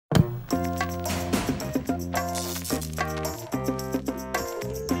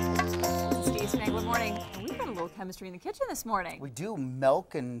chemistry in the kitchen this morning. We do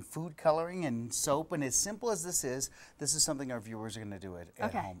milk and food coloring and soap, and as simple as this is something our viewers are going to do it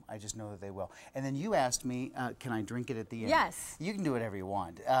at home. I just know that they will. And then you asked me, can I drink it at the end? Yes. You can do whatever you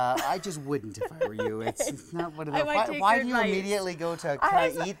want. I just wouldn't if I were you. It's not one of those. Why do you immediately go to, can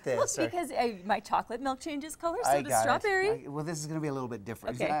I eat this? Look, because my chocolate milk changes color, so does strawberry. Well, this is going to be a little bit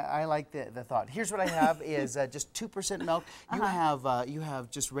different. Okay. I like the thought. Here's what I have is just 2% milk. You have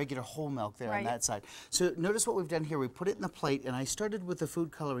just regular whole milk there on that side. So notice what we've done here. We put it in the plate, and I started with the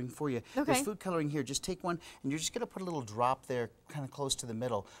food coloring for you. There's food coloring here. Just take one, and you're just going to put a little drop there kind of close to the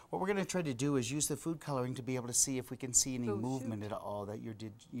middle. What we're going to try to do is use the food coloring to be able to see if we can see any movement at all. That you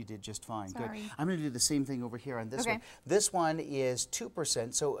did just fine. Good. I'm going to do the same thing over here on this one. This one is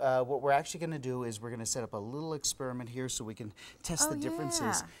 2%. So what we're actually going to do is we're going to set up a little experiment here so we can test the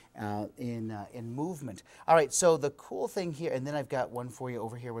differences in movement. All right, so the cool thing here, and then I've got one for you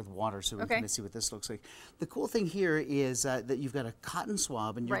over here with water so we can see what this looks like. The cool thing here is that you've got a cotton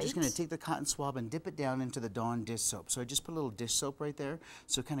swab, and you're just going to take the cotton swab and dip it down into the Dawn dish soap. So I just put a little dish soap right there,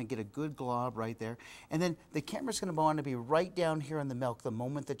 so kind of get a good glob right there. And then the camera's going to want to be right down here on the milk the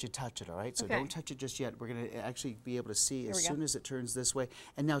moment that you touch it, all right? So don't touch it just yet. We're going to actually be able to see as soon as it turns this way.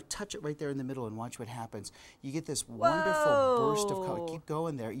 And now touch it right there in the middle and watch what happens. You get this wonderful burst of color. Keep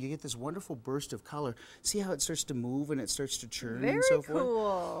going there. You get this wonderful burst of color. See how it starts to move and it starts to churn and so forth? Very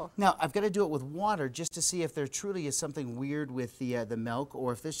cool. Now, I've got to do it with water just to see if there truly is something weird with the milk,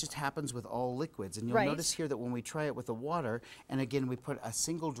 or if this just happens with all liquids. And you'll notice here that when we try it with the water, and again, we put a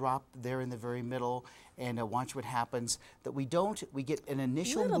single drop there in the very middle, and watch what happens, that we get an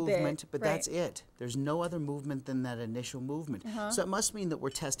initial movement, but that's it. There's no other movement than that initial movement. So it must mean that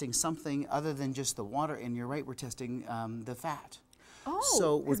we're testing something other than just the water, and you're right, we're testing the fat.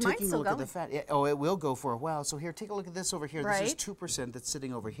 So we're taking a look at the fat. It will go for a while. So here, take a look at this over here. This is 2% that's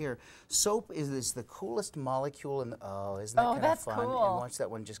sitting over here. Soap is the coolest molecule, and isn't that kind of fun? Cool. And watch that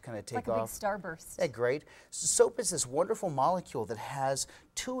one just kind of take off. Like a big starburst. Yeah, great. Soap is this wonderful molecule that has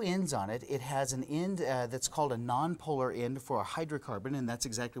two ends on it. It has an end that's called a non-polar end for a hydrocarbon, and that's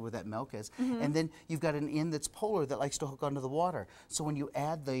exactly what that milk is. And then you've got an end that's polar that likes to hook onto the water. So when you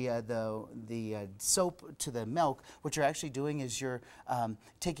add the soap to the milk, what you're actually doing is you're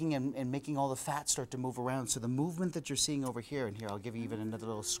taking and making all the fat start to move around. So the movement that you're seeing over here, and here I'll give you even another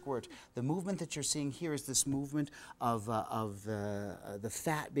little squirt. The movement that you're seeing here is this movement of the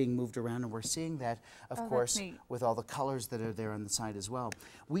fat being moved around, and we're seeing that, of course, with all the colors that are there on the side as well.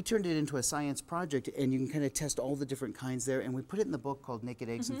 We turned it into a science project, and you can kind of test all the different kinds there, and we put it in the book called Naked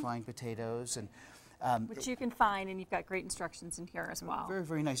Eggs and Flying Potatoes, and which you can find, and you've got great instructions in here as well. Very,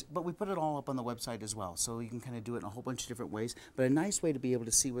 very nice. But we put it all up on the website as well, so you can kind of do it in a whole bunch of different ways. But a nice way to be able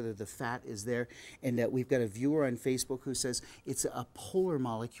to see whether the fat is there. And we've got a viewer on Facebook who says it's a polar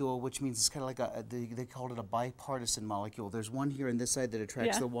molecule, which means it's kind of like they called it a bipartisan molecule. There's one here on this side that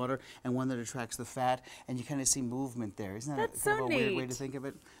attracts the water, and one that attracts the fat, and you kind of see movement there. Isn't that kind of a weird way to think of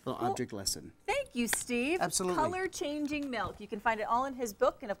it? A little object lesson. Thank you, Steve. Absolutely. Color Changing Milk. You can find it all in his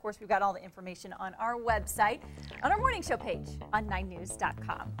book, and of course, we've got all the information on our website, on our morning show page on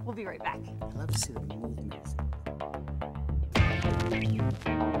 9news.com. We'll be right back. I love to see the movement.